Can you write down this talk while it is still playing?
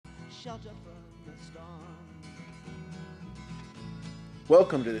shelter from the storm.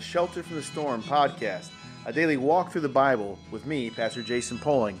 Welcome to the Shelter from the Storm podcast, a daily walk through the Bible with me, Pastor Jason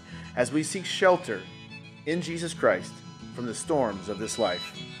Poling, as we seek shelter in Jesus Christ from the storms of this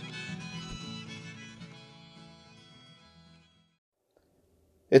life.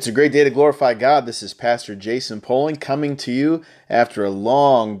 It's a great day to glorify God. This is Pastor Jason Poling coming to you after a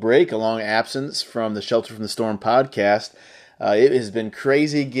long break, a long absence from the Shelter from the Storm podcast. It has been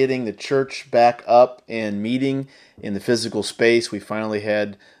crazy getting the church back up and meeting in the physical space. We finally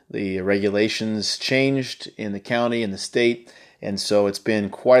had the regulations changed in the county and the state, and so it's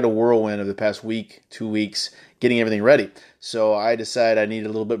been quite a whirlwind of the past week, 2 weeks, getting everything ready. So I decided I needed a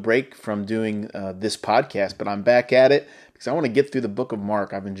little bit break from doing this podcast, but I'm back at it because I want to get through the book of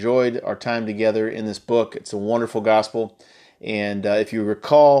Mark. I've enjoyed our time together in this book. It's a wonderful gospel. And if you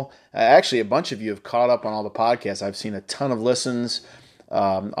recall, actually a bunch of you have caught up on all the podcasts. I've seen a ton of listens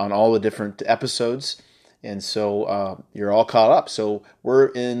on all the different episodes. And so you're all caught up. So we're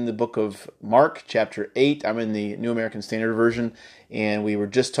in the book of Mark, chapter 8. I'm in the New American Standard Version. And we were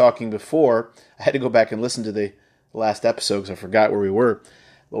just talking before. I had to go back and listen to the last episode because I forgot where we were.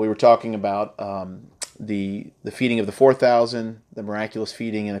 But we were talking about the feeding of the 4,000, the miraculous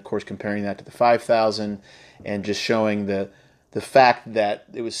feeding, and of course comparing that to the 5,000, and just showing the fact that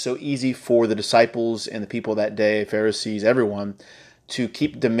it was so easy for the disciples and the people that day, Pharisees, everyone, to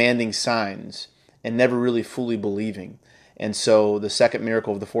keep demanding signs and never really fully believing. And so the second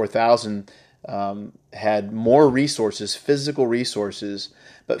miracle of the 4,000 had more resources, physical resources,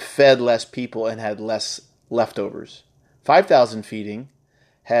 but fed less people and had less leftovers. 5,000 feeding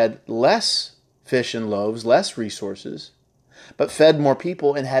had less fish and loaves, less resources, but fed more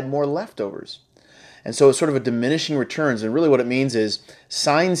people and had more leftovers. And so it's sort of a diminishing returns. And really what it means is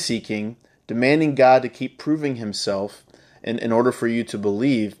sign seeking, demanding God to keep proving himself in order for you to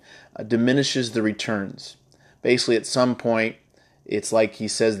believe, diminishes the returns. Basically, at some point, it's like he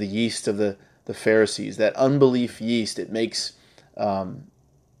says the yeast of the Pharisees, that unbelief yeast, it makes,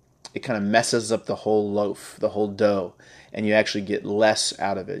 it kind of messes up the whole loaf, the whole dough, and you actually get less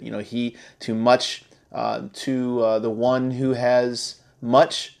out of it. You know, the one who has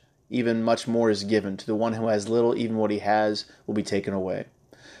much, even much more is given. To the one who has little, even what he has will be taken away.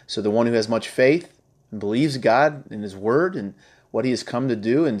 So the one who has much faith and believes God in his word and what he has come to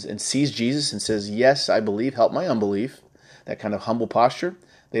do and sees Jesus and says, yes, I believe, help my unbelief, that kind of humble posture,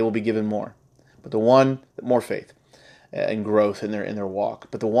 they will be given more. But the one, more faith and growth in their walk.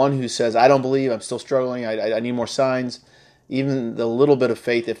 But the one who says, I don't believe, I'm still struggling, I need more signs, even the little bit of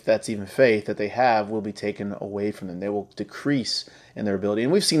faith, if that's even faith, that they have will be taken away from them. They will decrease in their ability.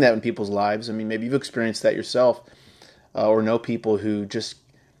 And we've seen that in people's lives. I mean, maybe you've experienced that yourself or know people who just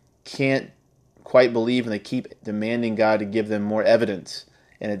can't quite believe and they keep demanding God to give them more evidence.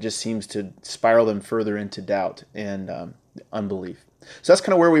 And it just seems to spiral them further into doubt and unbelief. So that's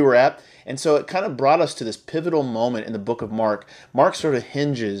kind of where we were at. And so it kind of brought us to this pivotal moment in the book of Mark. Mark sort of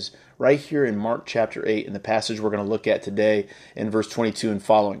hinges right here in Mark chapter 8 in the passage we're going to look at today in verse 22 and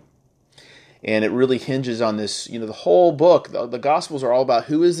following. And it really hinges on this, the whole book, the Gospels are all about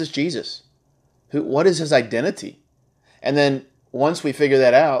who is this Jesus? What is his identity? And then once we figure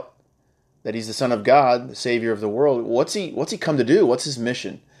that out, that he's the Son of God, the Savior of the world, what's he come to do? What's his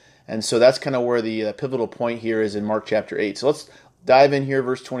mission? And so that's kind of where the pivotal point here is in Mark chapter 8. So let's dive in here,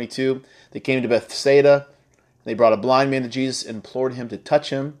 verse 22. They came to Bethsaida. They brought a blind man to Jesus and implored him to touch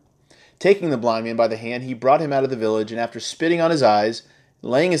him. Taking the blind man by the hand, he brought him out of the village, and after spitting on his eyes,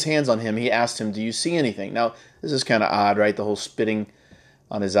 laying his hands on him, he asked him, do you see anything? Now, this is kind of odd, right? The whole spitting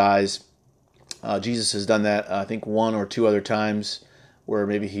on his eyes. Jesus has done that, I think, one or two other times where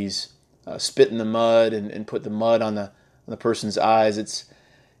maybe he's spit in the mud and put the mud on the person's eyes. It's,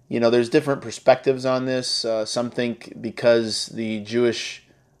 there's different perspectives on this. Some think because the Jewish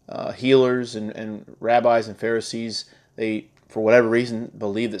healers and rabbis and Pharisees, they, for whatever reason,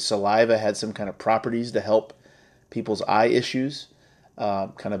 believed that saliva had some kind of properties to help people's eye issues.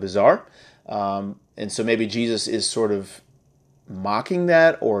 Kind of bizarre. And so maybe Jesus is sort of mocking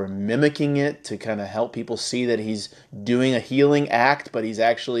that or mimicking it to kind of help people see that he's doing a healing act, but he's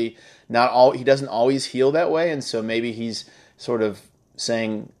actually he doesn't always heal that way. And so maybe he's sort of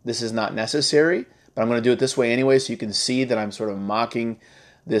saying, this is not necessary, but I'm going to do it this way anyway, so you can see that I'm sort of mocking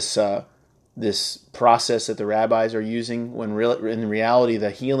this process that the rabbis are using, when in reality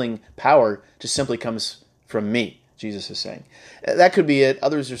the healing power just simply comes from me, Jesus is saying. That could be it.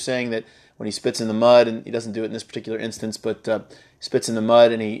 Others are saying that when he spits in the mud, and he doesn't do it in this particular instance, but spits in the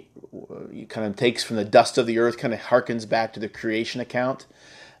mud and he kind of takes from the dust of the earth, kind of harkens back to the creation account.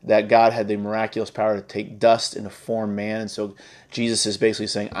 that God had the miraculous power to take dust and to form man. And so Jesus is basically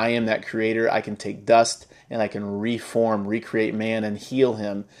saying, I am that creator. I can take dust and I can recreate man and heal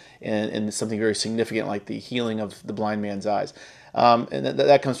him in something very significant like the healing of the blind man's eyes. And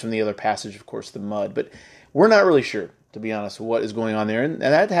that comes from the other passage, of course, the mud. But we're not really sure, to be honest, what is going on there. And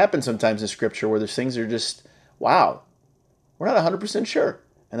that happens sometimes in Scripture where there's things that are just, wow, we're not 100% sure.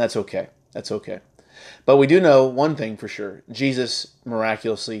 And that's okay. That's okay. But we do know one thing for sure. Jesus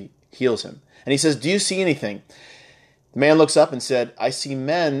miraculously heals him. And he says, do you see anything? The man looks up and said, I see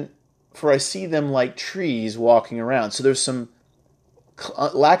men, for I see them like trees walking around. So there's some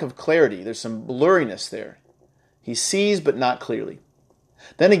lack of clarity. There's some blurriness there. He sees, but not clearly.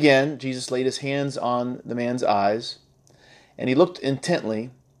 Then again, Jesus laid his hands on the man's eyes, and he looked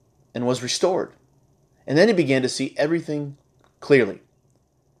intently and was restored. And then he began to see everything clearly.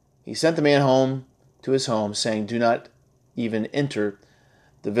 He sent the man home to his home, saying, do not even enter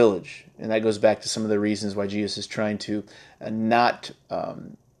the village. And that goes back to some of the reasons why Jesus is trying to not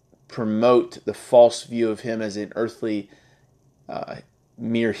promote the false view of him as an earthly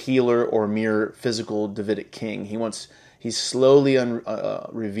mere healer or mere physical Davidic king. He's slowly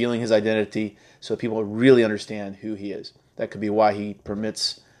revealing his identity so people really understand who he is. That could be why he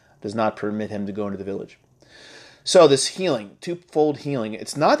does not permit him to go into the village. So this healing, twofold healing,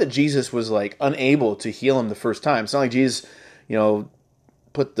 it's not that Jesus was like unable to heal him the first time. It's not like Jesus,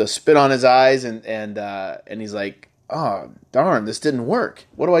 put the spit on his eyes and he's like, oh, darn, this didn't work.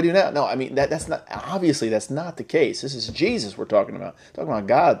 What do I do now? No, I mean, that's not the case. This is Jesus we're talking about. We're talking about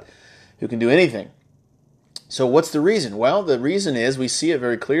God who can do anything. So what's the reason? Well, the reason is we see it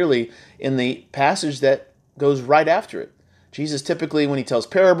very clearly in the passage that goes right after it. Jesus typically, when he tells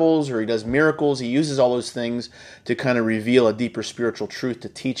parables or he does miracles, he uses all those things to kind of reveal a deeper spiritual truth to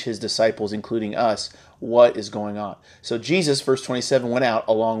teach his disciples, including us, what is going on. So Jesus, verse 27, went out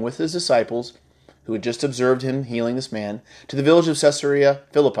along with his disciples, who had just observed him healing this man, to the village of Caesarea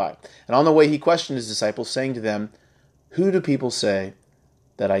Philippi. And on the way he questioned his disciples, saying to them, who do people say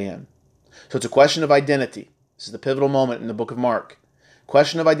that I am? So it's a question of identity. This is the pivotal moment in the book of Mark.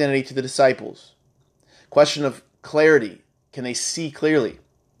 Question of identity to the disciples. Question of clarity. Can they see clearly?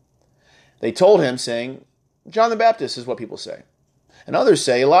 They told him, saying, John the Baptist is what people say. And others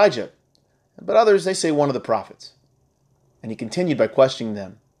say Elijah. But others, they say one of the prophets. And he continued by questioning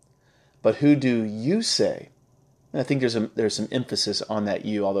them. But who do you say? And I think there's some emphasis on that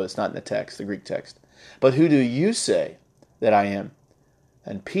you, although it's not in the text, the Greek text. But who do you say that I am?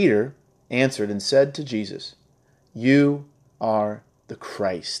 And Peter answered and said to Jesus, you are the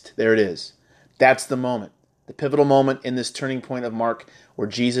Christ. There it is. That's the moment. The pivotal moment in this turning point of Mark where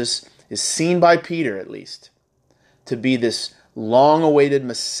Jesus is seen by Peter, at least, to be this long-awaited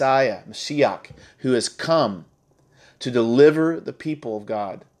Messiah, Mashiach, who has come to deliver the people of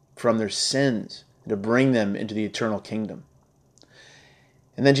God from their sins and to bring them into the eternal kingdom.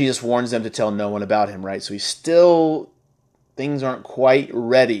 And then Jesus warns them to tell no one about him, right? So things aren't quite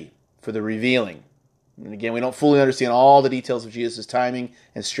ready for the revealing. And again, we don't fully understand all the details of Jesus' timing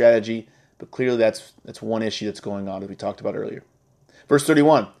and strategy, but clearly that's one issue that's going on, as we talked about earlier. Verse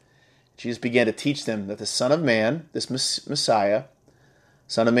 31, Jesus began to teach them that the Son of Man, this Messiah,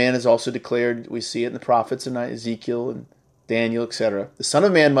 Son of Man is also declared, we see it in the prophets in Ezekiel and Daniel, etc. The Son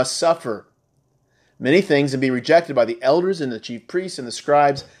of Man must suffer many things and be rejected by the elders and the chief priests and the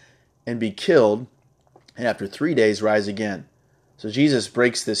scribes and be killed, and after 3 days rise again. So Jesus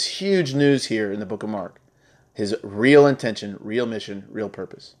breaks this huge news here in the book of Mark. His real intention, real mission, real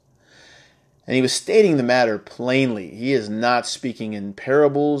purpose. And he was stating the matter plainly. He is not speaking in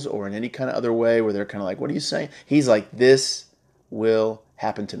parables or in any kind of other way where they're kind of like, what are you saying? He's like, this will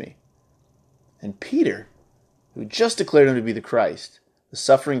happen to me. And Peter, who just declared him to be the Christ, the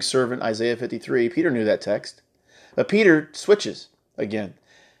suffering servant, Isaiah 53, Peter knew that text. But Peter switches again.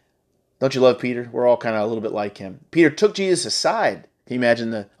 Don't you love Peter? We're all kind of a little bit like him. Peter took Jesus aside. Can you imagine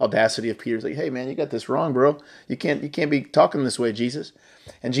the audacity of Peter's like, hey man, you got this wrong, bro. You can't be talking this way, Jesus.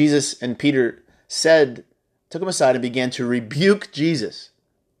 And Peter took him aside and began to rebuke Jesus.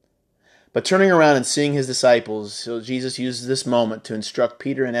 But turning around and seeing his disciples, so Jesus uses this moment to instruct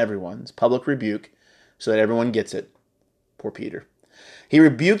Peter and everyone. It's public rebuke so that everyone gets it. Poor Peter. He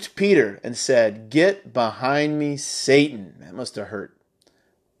rebuked Peter and said, get behind me, Satan. That must have hurt.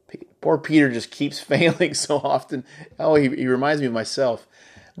 Poor Peter just keeps failing so often. Oh, he reminds me of myself.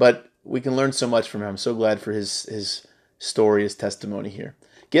 But we can learn so much from him. I'm so glad for his story, his testimony here.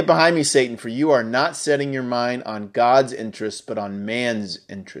 Get behind me, Satan, for you are not setting your mind on God's interests, but on man's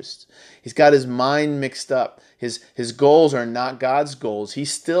interests. He's got his mind mixed up. His goals are not God's goals.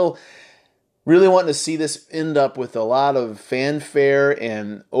 He's still really wanting to see this end up with a lot of fanfare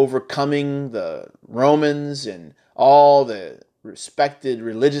and overcoming the Romans and all the respected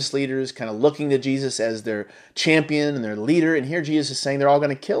religious leaders kind of looking to Jesus as their champion and their leader. And here Jesus is saying they're all going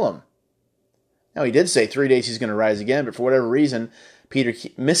to kill him. Now, he did say 3 days he's going to rise again, but for whatever reason, Peter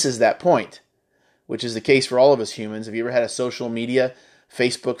misses that point, which is the case for all of us humans. Have you ever had a social media,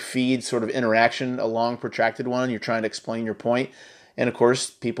 Facebook feed sort of interaction, a long, protracted one? You're trying to explain your point. And of course,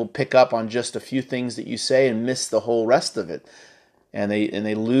 people pick up on just a few things that you say and miss the whole rest of it. And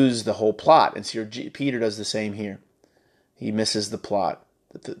they lose the whole plot. And so Peter does the same here. He misses the plot.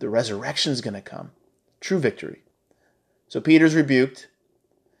 That the resurrection is going to come. True victory. So Peter's rebuked.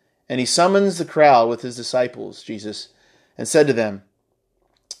 And he summons the crowd with his disciples, Jesus, and said to them,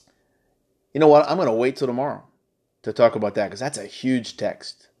 you know what, I'm going to wait till tomorrow to talk about that, because that's a huge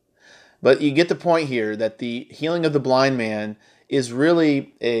text. But you get the point here that the healing of the blind man is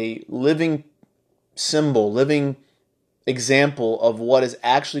really a living symbol, living example of what is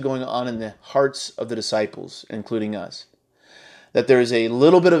actually going on in the hearts of the disciples, including us. That there is a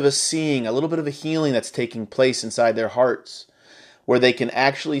little bit of a seeing, a little bit of a healing that's taking place inside their hearts, where they can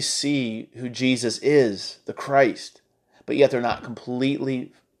actually see who Jesus is, the Christ, but yet they're not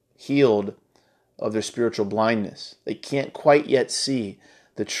completely healed of their spiritual blindness. They can't quite yet see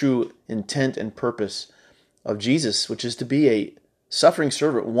the true intent and purpose of Jesus, which is to be a suffering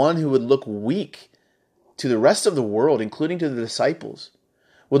servant, one who would look weak to the rest of the world, including to the disciples,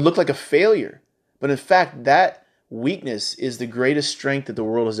 would look like a failure. But in fact, that weakness is the greatest strength that the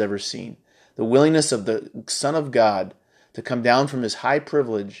world has ever seen. The willingness of the Son of God to come down from his high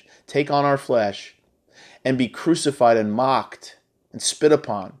privilege, take on our flesh, and be crucified and mocked and spit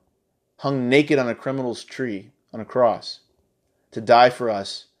upon, hung naked on a criminal's tree, on a cross, to die for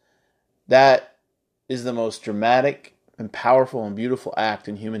us. That is the most dramatic and powerful and beautiful act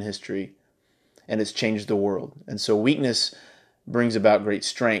in human history, and it's changed the world. And so weakness brings about great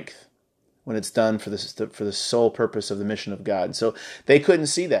strength when it's done for the sole purpose of the mission of God. So they couldn't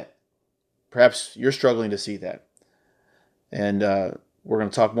see that. Perhaps you're struggling to see that. And we're going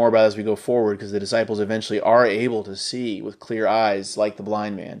to talk more about it as we go forward, because the disciples eventually are able to see with clear eyes, like the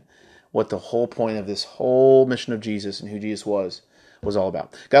blind man, what the whole point of this whole mission of Jesus and who Jesus was all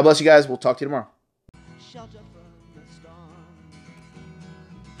about. God bless you guys. We'll talk to you tomorrow. Shelter from the storm.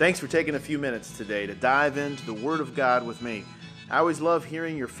 Thanks for taking a few minutes today to dive into the Word of God with me. I always love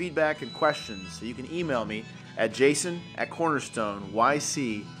hearing your feedback and questions, so you can email me at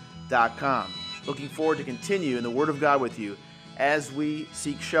jason@cornerstoneyc.com. Looking forward to continue in the Word of God with you as we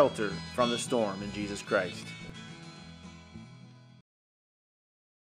seek shelter from the storm in Jesus Christ.